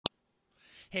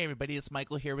Hey everybody, it's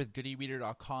Michael here with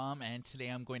GoodEreader.com, and today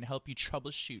I'm going to help you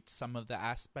troubleshoot some of the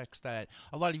aspects that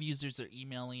a lot of users are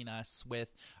emailing us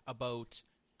with about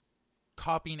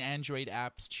copying Android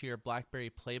apps to your Blackberry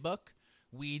Playbook.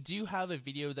 We do have a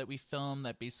video that we filmed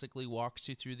that basically walks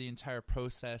you through the entire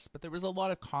process, but there was a lot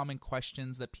of common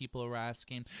questions that people were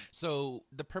asking. So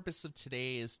the purpose of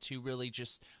today is to really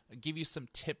just give you some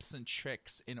tips and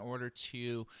tricks in order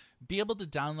to be able to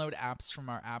download apps from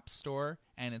our app store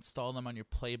and install them on your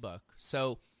Playbook.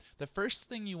 So the first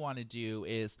thing you want to do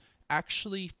is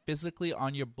actually physically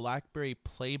on your Blackberry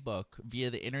Playbook via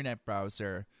the internet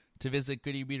browser to visit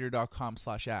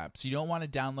goodereader.com/apps. You don't want to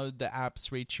download the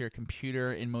apps right to your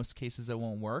computer. In most cases, it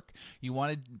won't work. You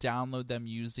want to download them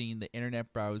using the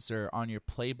internet browser on your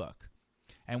Playbook.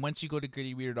 And once you go to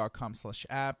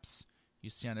goodereader.com/apps,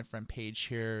 you see on the front page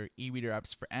here, e-reader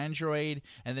apps for Android.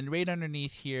 And then right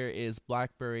underneath here is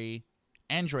Blackberry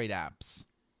Android apps.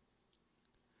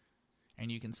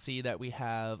 And you can see that we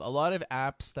have a lot of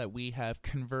apps that we have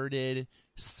converted,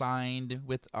 signed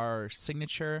with our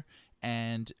signature,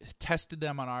 and tested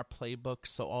them on our Playbook,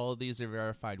 so all of these are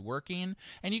verified working.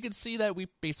 And you can see that we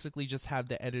basically just have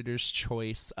the editor's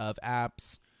choice of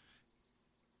apps: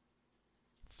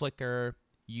 Flickr,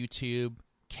 YouTube,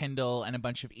 Kindle, and a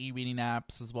bunch of e-reading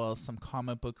apps, as well as some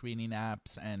comic book reading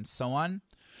apps, and so on.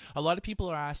 A lot of people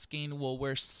are asking, well,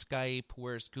 where's Skype?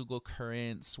 Where's Google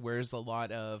Currents? Where's a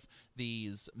lot of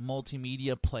these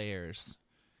multimedia players?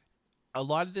 A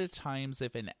lot of the times,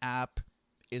 if an app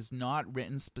is not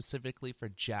written specifically for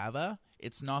Java,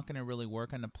 it's not going to really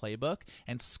work on the Playbook.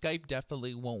 And Skype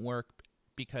definitely won't work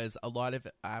because a lot of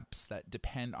apps that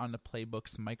depend on the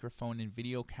Playbook's microphone and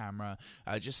video camera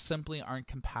just simply aren't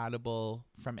compatible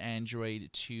from Android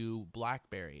to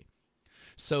Blackberry.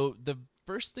 So the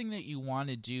first thing that you want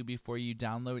to do before you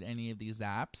download any of these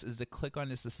apps is to click on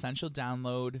this Essential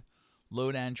Download,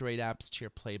 Load Android Apps to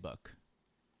your Playbook.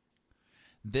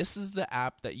 This is the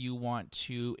app that you want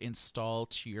to install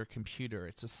to your computer.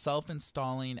 It's a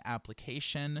self-installing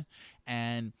application,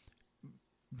 and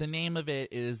the name of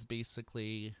it is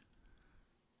basically,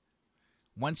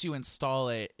 once you install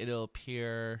it, it'll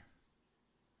appear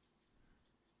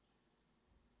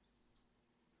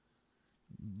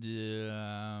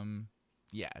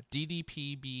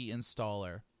DDPB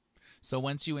installer. So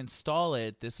once you install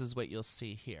it, this is what you'll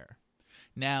see here.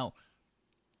 Now,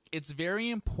 it's very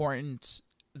important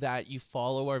that you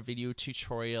follow our video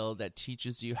tutorial that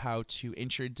teaches you how to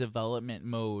enter development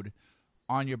mode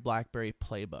on your Blackberry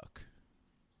Playbook.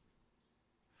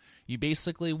 You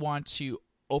basically want to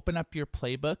open up your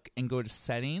Playbook and go to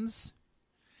Settings,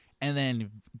 and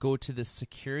then go to the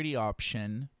Security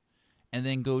option, and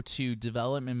then go to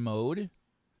Development Mode.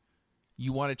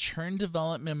 You want to turn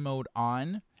Development Mode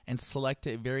on and select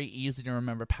a very easy to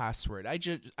remember password. I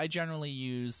generally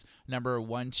use number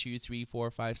 1, 2, 3, 4,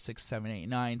 5, 6, 7, 8,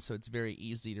 9, so it's very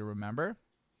easy to remember.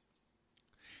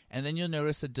 And then you'll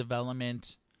notice a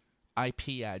development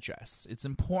IP address. It's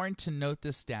important to note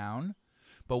this down,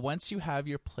 but once you have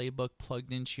your Playbook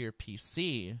plugged into your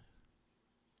PC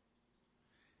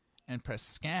and press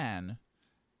scan,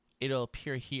 it'll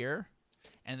appear here,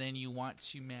 and then you want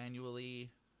to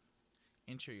manually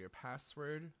enter your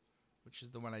password, which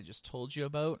is the one I just told you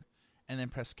about, and then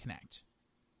press connect.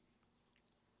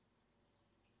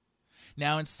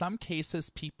 Now, in some cases,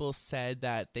 people said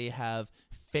that they have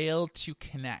failed to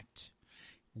connect.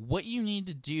 What you need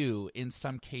to do in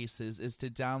some cases is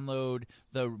to download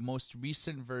the most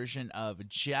recent version of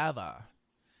Java.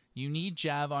 You need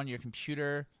Java on your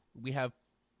computer. We have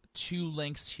 2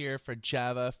 links here for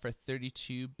Java for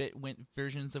 32-bit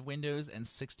versions of Windows and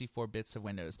 64 bits of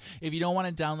Windows. If you don't want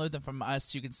to download them from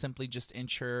us, you can simply just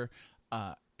enter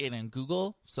it in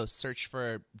Google. So search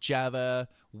for Java,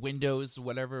 Windows,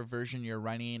 whatever version you're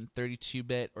running,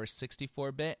 32-bit or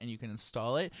 64-bit, and you can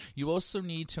install it. You also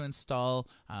need to install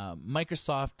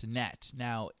Microsoft Net.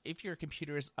 Now, if your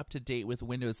computer is up to date with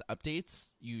Windows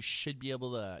updates, you should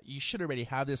already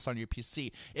have this on your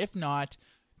PC. If not,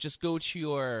 just go to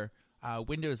your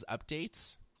Windows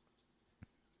updates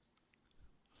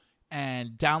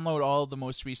and download all the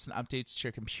most recent updates to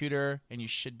your computer, and you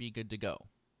should be good to go.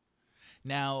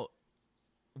 Now,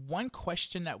 one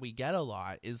question that we get a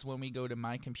lot is when we go to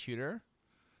My Computer,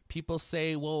 people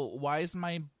say, well, why is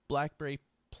my Blackberry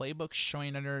Playbook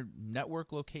showing under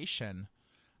network location?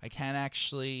 I can't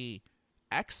actually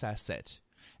access it.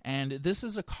 And this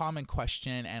is a common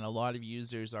question, and a lot of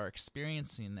users are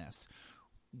experiencing this.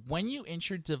 When you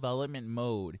enter development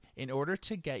mode, in order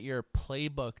to get your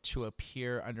Playbook to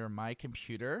appear under My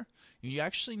Computer, you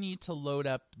actually need to load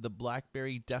up the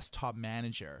Blackberry Desktop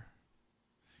Manager.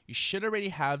 You should already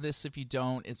have this. If you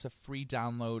don't, it's a free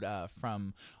download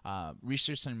from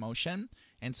Research in Motion.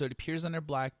 And so it appears under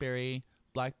Blackberry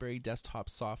desktop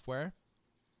software.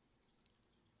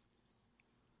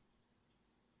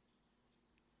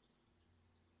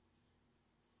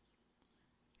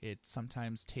 It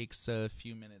sometimes takes a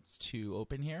few minutes to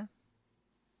open here.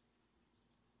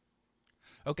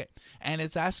 Okay, and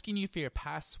it's asking you for your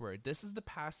password. This is the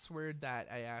password that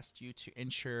I asked you to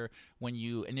ensure when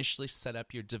you initially set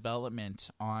up your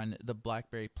development on the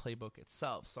Blackberry Playbook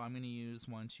itself. So I'm going to use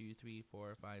 1, 2, 3,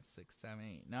 4, 5, 6, 7,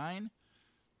 8, 9,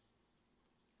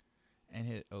 and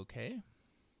hit OK.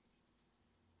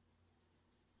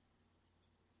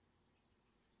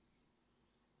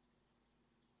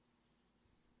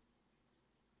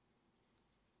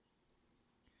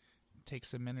 It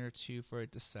takes a minute or two for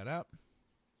it to set up.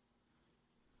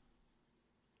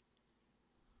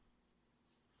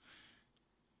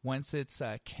 Once it's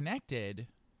connected,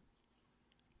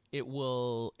 it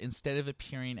will, instead of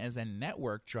appearing as a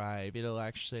network drive, it'll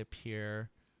actually appear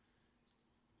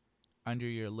under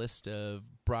your list of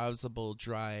browsable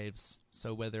drives.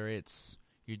 So whether it's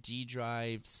your D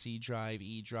drive, C drive,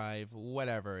 E drive,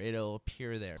 whatever, it'll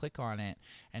appear there. Click on it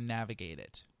and navigate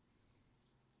it.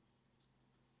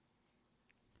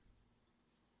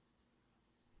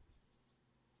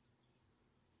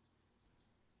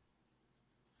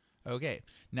 Okay,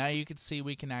 now you can see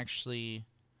we can actually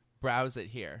browse it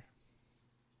here.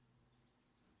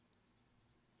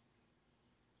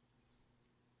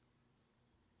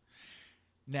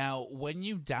 Now, when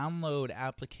you download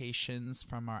applications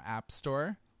from our App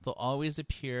Store, they'll always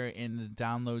appear in the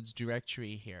downloads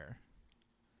directory here.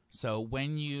 So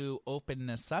when you open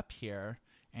this up here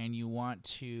and you want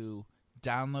to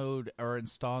download or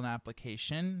install an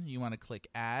application, you want to click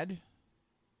Add.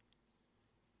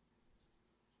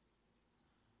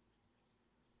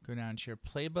 Go down to your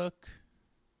Playbook.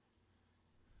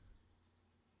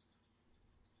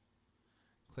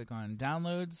 Click on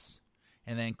Downloads,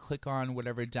 and then click on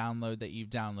whatever download that you've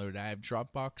downloaded. I have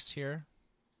Dropbox here.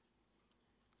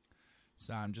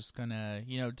 So I'm just going to,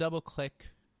 double click.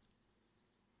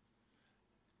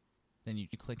 Then you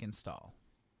click Install.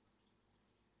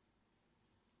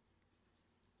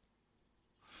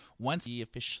 Once you're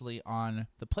officially on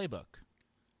the Playbook.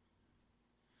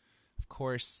 Of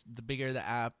course, the bigger the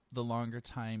app, the longer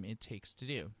time it takes to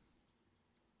do.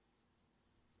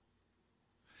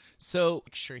 So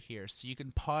make sure here, so you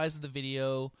can pause the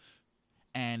video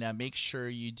and make sure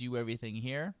you do everything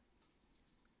here.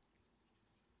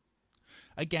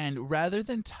 Again, rather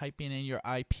than typing in your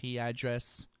IP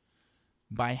address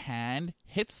by hand,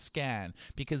 hit scan,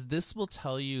 because this will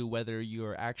tell you whether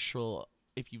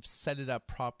if you've set it up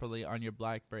properly on your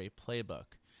Blackberry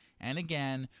Playbook. And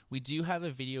again, we do have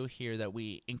a video here that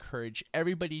we encourage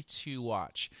everybody to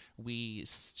watch. We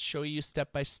show you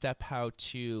step by step how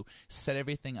to set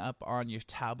everything up on your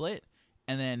tablet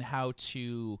and then how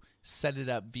to set it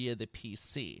up via the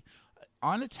PC.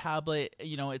 On a tablet,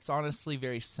 it's honestly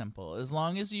very simple. As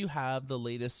long as you have the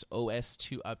latest OS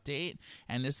 2 update,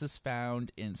 and this is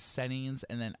found in Settings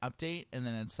and then Update, and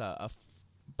then it's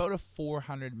about a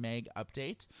 400 meg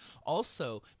update.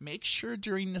 Also, make sure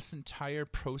during this entire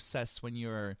process when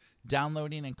you're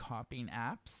downloading and copying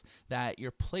apps that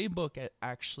your Playbook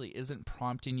actually isn't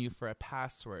prompting you for a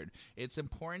password. It's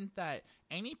important that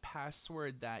any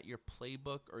password that your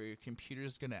Playbook or your computer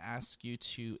is going to ask you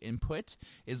to input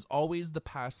is always the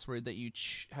password that you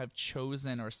have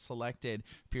chosen or selected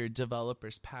for your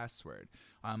developer's password.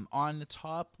 On the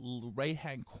top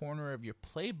right-hand corner of your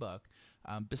Playbook,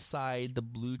 beside the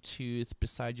Bluetooth,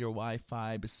 beside your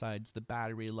Wi-Fi, besides the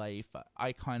battery life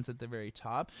icons at the very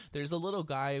top, there's a little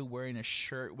guy wearing a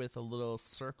shirt with a little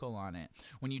circle on it.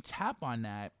 When you tap on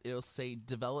that, it'll say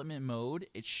development mode.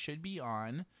 It should be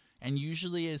on, and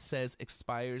usually it says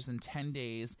expires in 10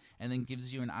 days and then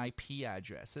gives you an IP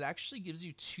address. It actually gives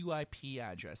you 2 IP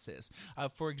addresses.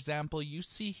 For example, you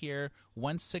see here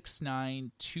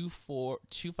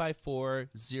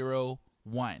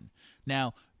 169.254.0.1.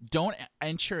 Now, don't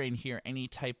enter in here any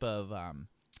type of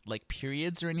like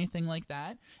periods or anything like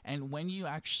that. And when you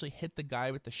actually hit the guy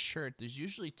with the shirt, there's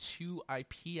usually 2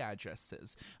 IP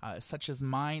addresses, such as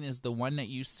mine is the one that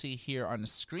you see here on the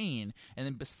screen. And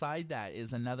then beside that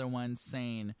is another one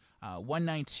saying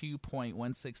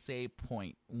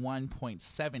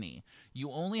 192.168.1.70.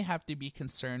 You only have to be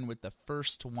concerned with the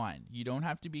first one. You don't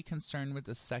have to be concerned with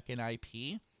the second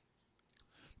IP.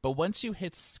 But once you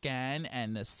hit scan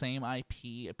and the same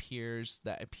IP appears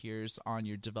that appears on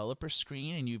your developer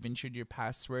screen and you've entered your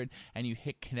password and you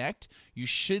hit connect, you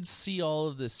should see all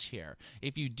of this here.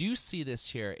 If you do see this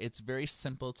here, it's very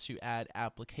simple to add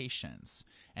applications.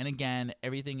 And again,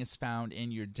 everything is found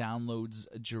in your downloads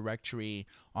directory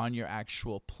on your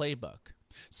actual Playbook.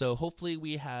 So hopefully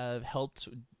we have helped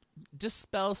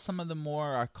dispel some of the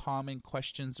more common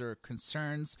questions or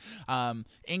concerns.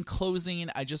 In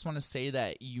closing, I just want to say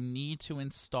that you need to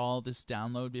install this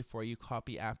download before you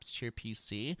copy apps to your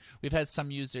PC. We've had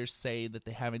some users say that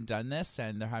they haven't done this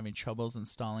and they're having troubles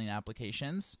installing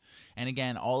applications. And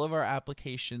again, all of our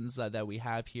applications that we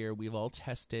have here, we've all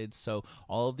tested. So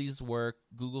all of these work.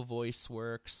 Google Voice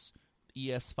works,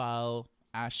 ES-File,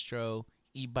 Astro,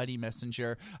 eBuddy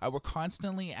Messenger. We're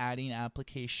constantly adding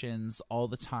applications all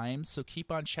the time, so keep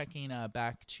on checking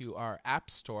back to our App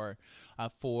Store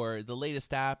for the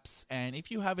latest apps. And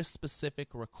if you have a specific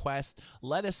request,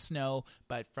 let us know.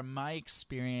 But from my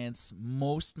experience,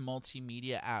 most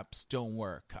multimedia apps don't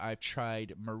work. I've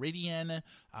tried Meridian,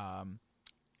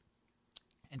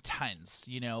 and tons,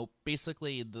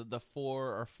 basically the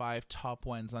 4 or 5 top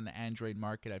ones on the Android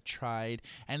market I've tried,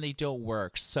 and they don't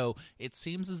work. So it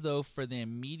seems as though for the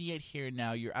immediate here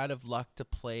now, you're out of luck to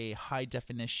play high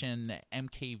definition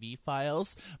MKV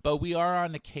files, but we are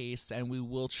on the case and we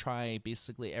will try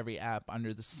basically every app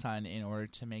under the sun in order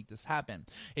to make this happen.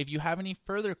 If you have any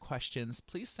further questions,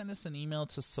 please send us an email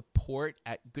to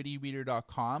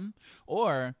support@goodyreader.com,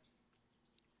 or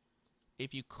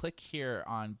if you click here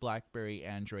on Blackberry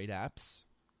Android apps,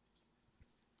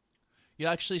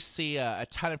 you'll actually see a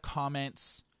ton of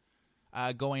comments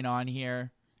going on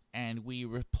here, and we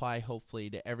reply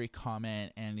hopefully to every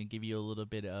comment and give you a little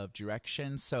bit of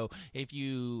direction. So if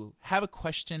you have a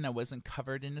question that wasn't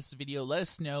covered in this video, let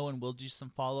us know and we'll do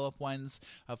some follow-up ones.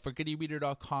 For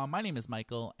goodyreader.com, my name is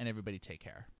Michael, and everybody take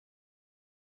care.